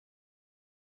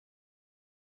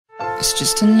It's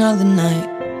just another night,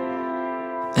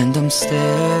 and I'm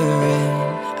staring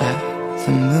at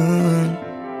the moon.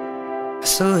 I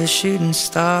saw a shooting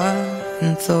star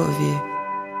and thought of you.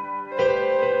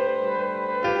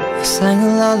 I sang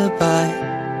a lullaby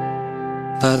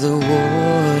by the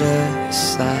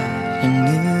waterside and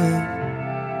knew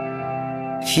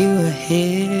if you were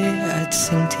here I'd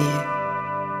sing to you.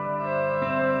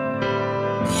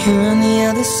 You're on the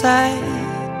other side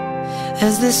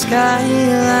as the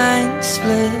skyline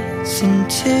splits in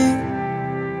two,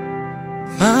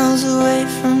 miles away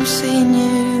from seeing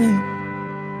you.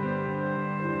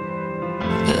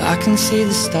 But I can see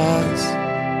the stars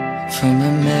from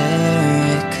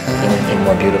America. The only thing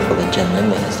more beautiful than Jen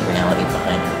Lindley is the reality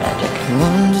behind her magic. I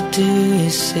wonder, do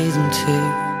you see them too?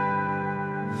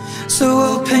 So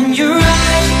open your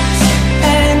eyes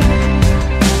and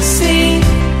see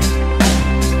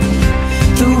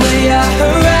the way our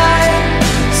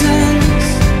horizons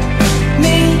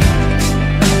meet.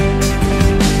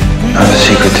 I have a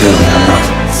secret too.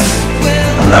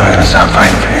 I'm never gonna stop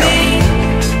fighting for you.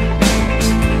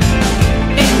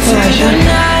 Elijah.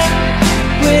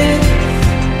 With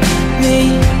me,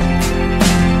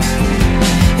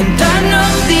 and I know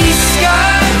these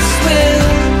scars will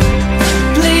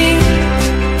bleed,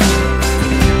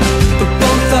 but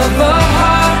both of our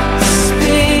hearts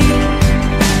bleed.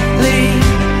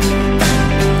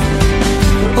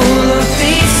 All of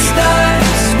these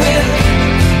stars will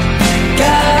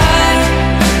guide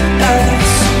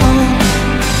us home.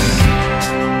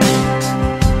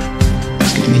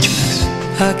 It's good to meet you, Max.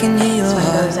 I can hear your This one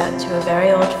goes out to a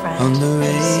very old friend who's seen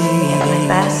me at my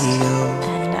best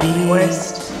and at my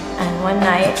worst. And one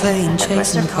night, playing at the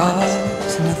chasing Pond,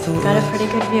 cars, and I thought, got a pretty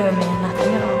good view of me and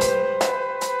nothing at all.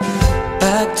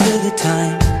 back to the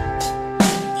time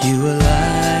you were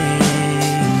lying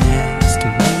next to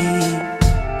me.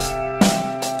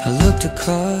 I looked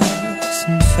across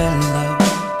and fell in love,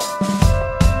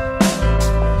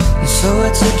 and so I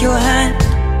took your hand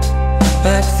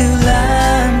back through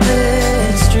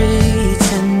lamplit streets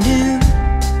and knew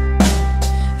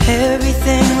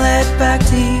everything led back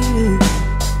to you.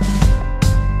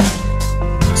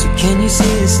 So can you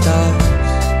see the stars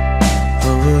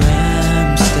over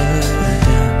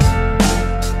Amsterdam?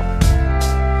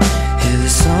 Hear the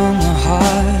song my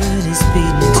heart is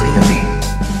beating to.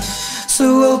 So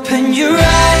open your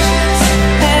eyes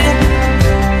and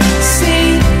see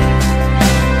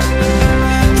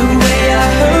the way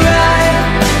our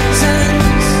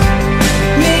horizons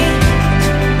meet,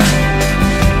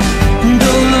 and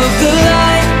all of the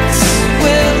lights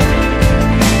will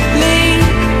lead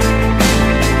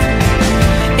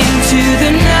into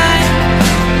the night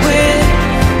with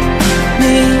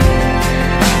me.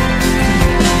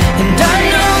 And I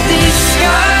know these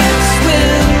scars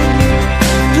will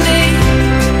bleed,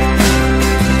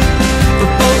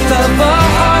 but both of our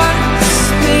hearts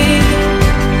bleed.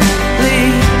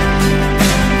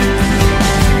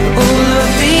 All of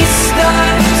these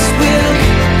stars will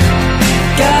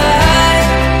guide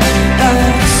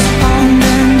us on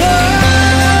and on.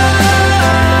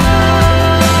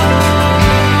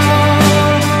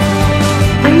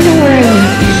 I know where I want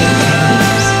to be in 10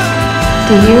 years.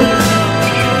 Do you?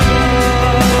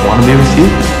 I want to be with you.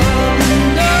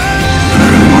 I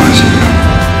really want to see you.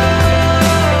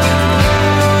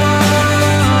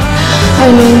 I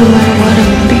know no matter what, I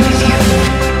will be with you.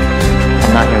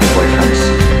 I'm not your boyfriends.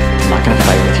 I'm not gonna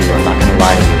fight with you. I'm not gonna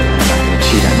lie to you. I'm not gonna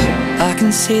cheat on you. I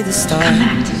can see the stars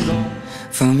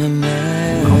from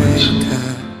America.